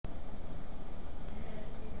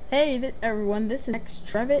Hey everyone, this is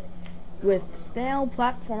Trevitt with Snail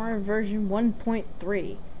Platformer version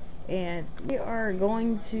 1.3, and we are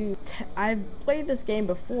going to I've played this game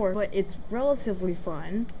before, but it's relatively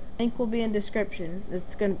fun. Link will be in description.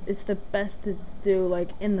 It's the best to do like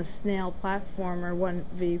in the Snail Platformer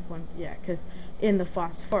 1v1, yeah, because in the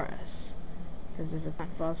Phosphorus. Because if it's not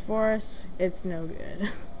Phosphorus, it's no good.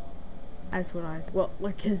 That's what I said. Well,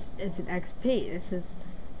 like, cause it's an XP. This is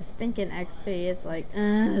a stinking XP. It's like,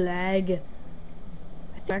 lag.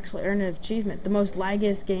 I think I actually earned an achievement. The most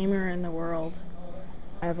laggiest gamer in the world.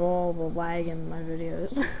 I have all the lag in my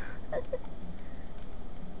videos.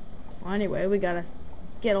 Well, anyway, we gotta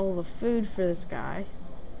get all the food for this guy.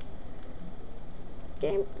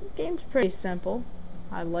 Game's pretty simple.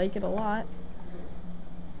 I like it a lot.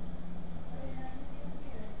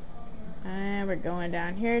 And we're going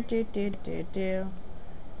down here.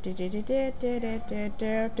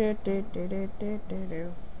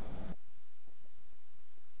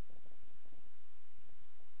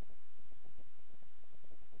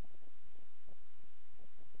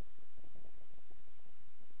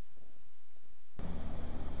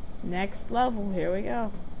 Next level, here we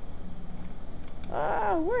go.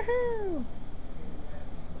 Oh, woohoo!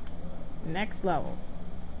 Next level.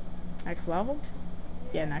 Next level?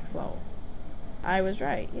 Yeah, next level. I was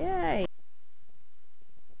right. Yay!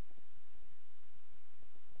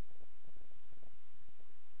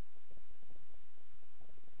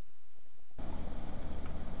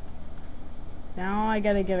 Now I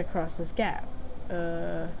gotta get across this gap.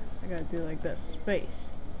 I gotta do like this.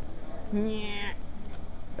 Space. Yeah.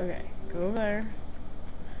 Okay, go over there.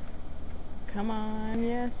 Come on.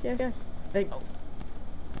 Yes, yes, yes. There you go.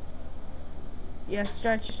 Yes,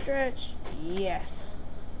 stretch, stretch. Yes.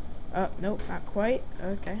 Nope, not quite.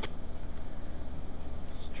 Okay.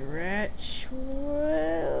 Stretch.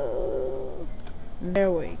 Whoa. There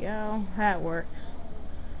we go. That works.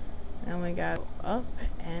 Then we got up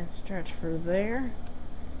and stretch for there.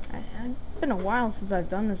 It's been a while since I've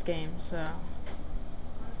done this game, so.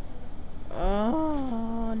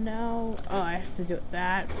 Oh no. Oh, I have to do it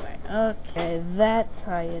that way. Okay, that's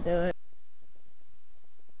how you do it.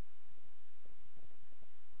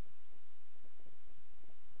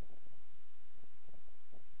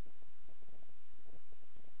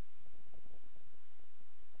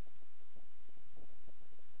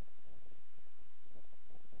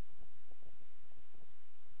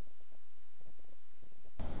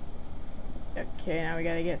 Okay, now we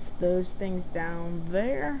gotta get those things down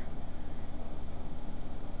there.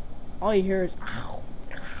 All you hear is ow,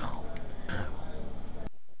 ow.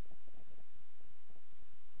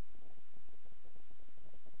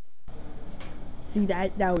 See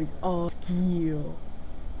that was all skill.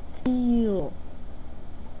 Skill.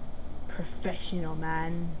 Professional,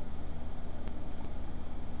 man.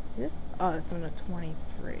 This it's on a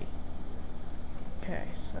 23. Okay,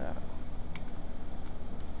 so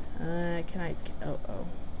can I oh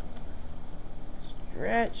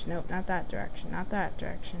stretch? Nope, not that direction. Not that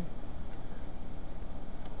direction.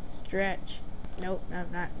 Stretch. Nope,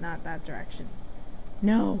 not that direction.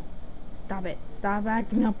 No. Stop it. Stop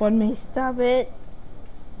acting up on me. Stop it.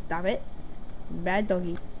 Stop it. Bad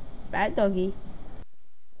doggy. Bad doggy.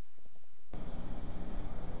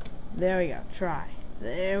 There we go. Try.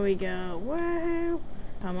 There we go. Woo!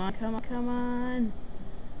 Come on, come on, come on.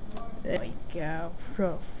 There we go.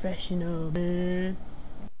 Professional, man.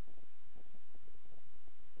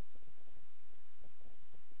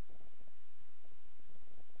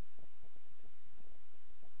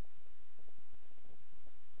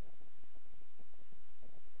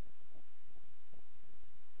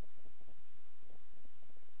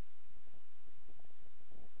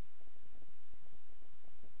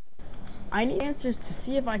 I need answers to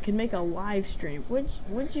see if I can make a live stream.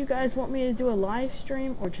 Would you guys want me to do a live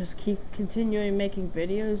stream or just keep continuing making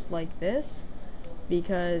videos like this?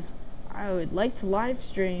 Because I would like to live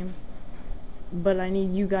stream, but I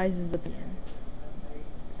need you guys' opinion.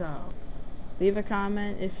 So leave a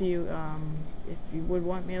comment if you would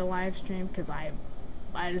want me to live stream, because I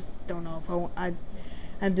just don't know if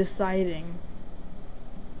I'm deciding,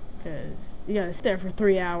 because you gotta sit there for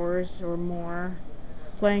 3 hours or more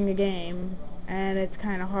playing the game, and it's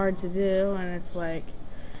kind of hard to do, and it's like,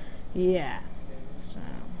 yeah. So,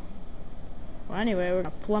 well, anyway, we're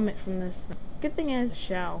gonna plummet from this. Good thing is,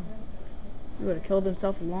 shell. He would have killed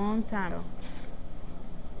himself a long time ago.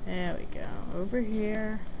 There we go. Over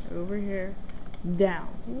here, down.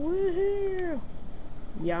 Woohoo!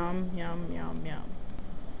 Yum, yum, yum, yum.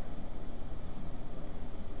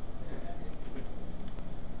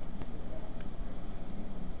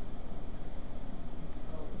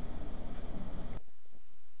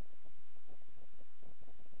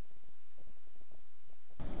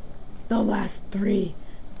 The last three.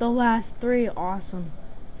 The last three. Awesome.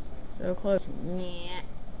 So close. Yeah.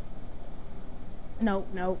 No,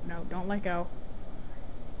 no, no. Don't let go.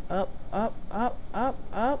 Up, up, up, up,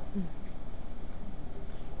 up.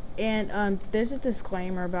 And there's a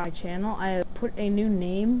disclaimer about my channel. I put a new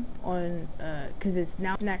name on, because it's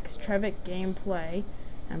now Next Trevic Gameplay.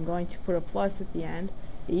 I'm going to put a plus at the end.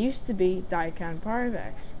 It used to be Daikon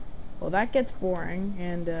Parvex. Well, that gets boring,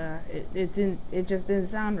 and it just didn't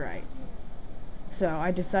sound right. So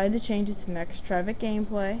I decided to change it to Next Trevic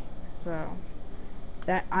Gameplay. So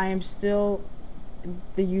that I am still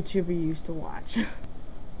the YouTuber you used to watch.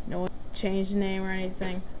 No one changed the name or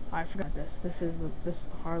anything. Oh, I forgot this. This is the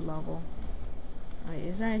hard level. Wait,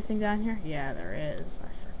 is there anything down here? Yeah, there is. I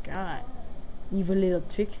forgot. Evil little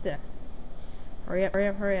trickster. Hurry up, hurry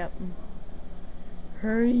up, hurry up.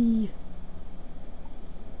 Hurry.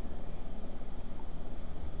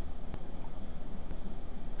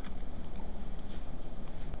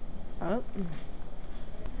 Oh.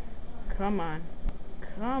 Come on.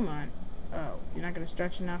 Come on. Oh, you're not gonna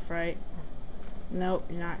stretch enough, right? Nope,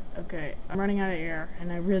 you're not. Okay, I'm running out of air,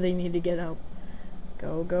 and I really need to get up.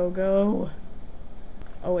 Go, go, go.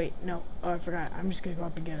 Oh, wait, no. Oh, I forgot. I'm just gonna go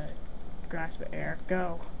up and get a grasp of air.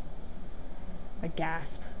 Go. A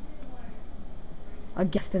gasp. A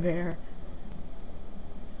gasp of air.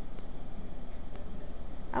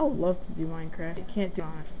 I would love to do Minecraft. I can't do it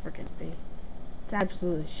on a freaking bee. It's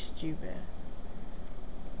absolutely stupid.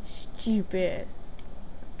 Stupid.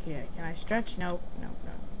 Okay, can I stretch? Nope, nope,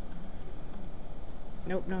 nope.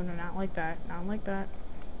 Nope, no, no, not like that. Not like that.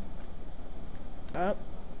 Up.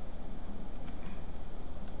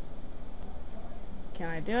 Can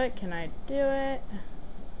I do it? Can I do it?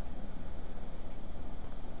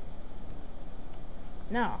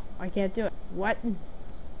 No, I can't do it. What?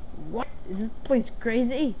 What? Is this place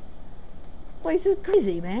crazy? This place is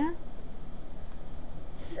crazy, man.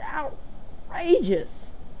 This is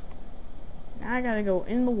outrageous. Now I gotta go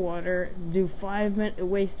in the water, do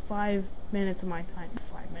waste 5 minutes of my time.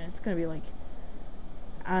 5 minutes. It's gonna be like,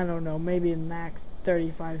 I don't know, maybe max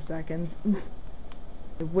 35 seconds.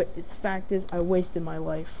 The fact is, I wasted my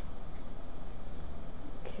life.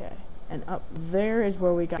 Okay, and up there is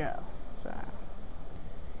where we gotta go. So,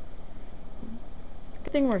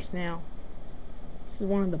 good thing we're Snail. This is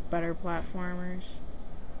one of the better platformers.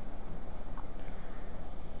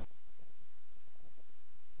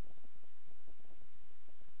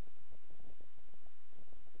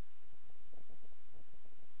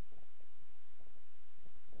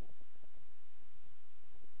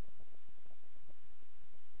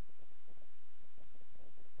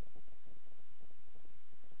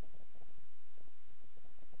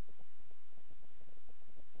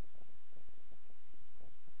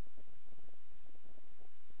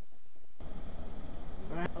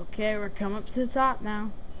 Okay, we're coming up to the top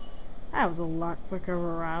now. That was a lot quicker of a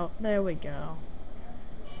route. There we go.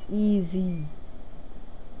 Easy.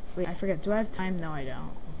 Wait, I forget. Do I have time? No, I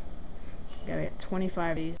don't. Gotta get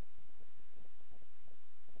 25 of these.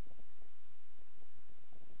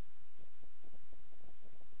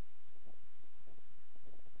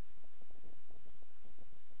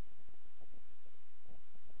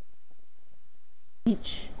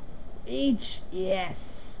 Each.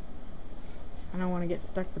 Yes. I don't want to get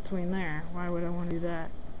stuck between there. Why would I want to do that?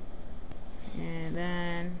 And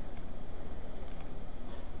then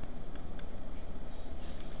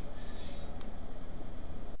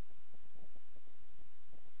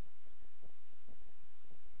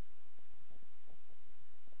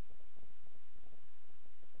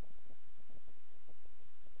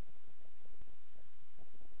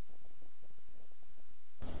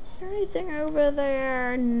is there anything over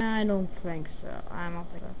there? No, I don't think so. I don't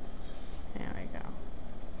think so. There we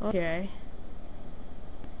go. Okay.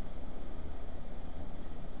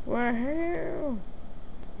 Woohoo!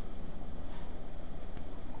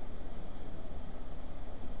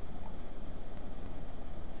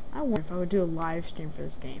 I wonder if I would do a live stream for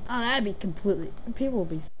this game. Oh, that'd be completely. People would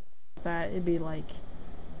be that. It'd be like,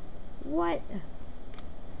 what?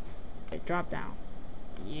 Okay, drop down.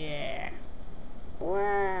 Yeah.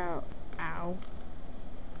 Wow. Ow.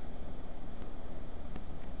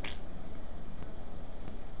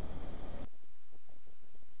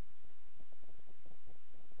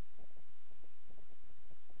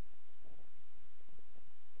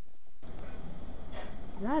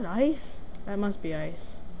 Is that ice? That must be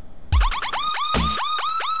ice.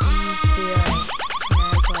 Must be ice.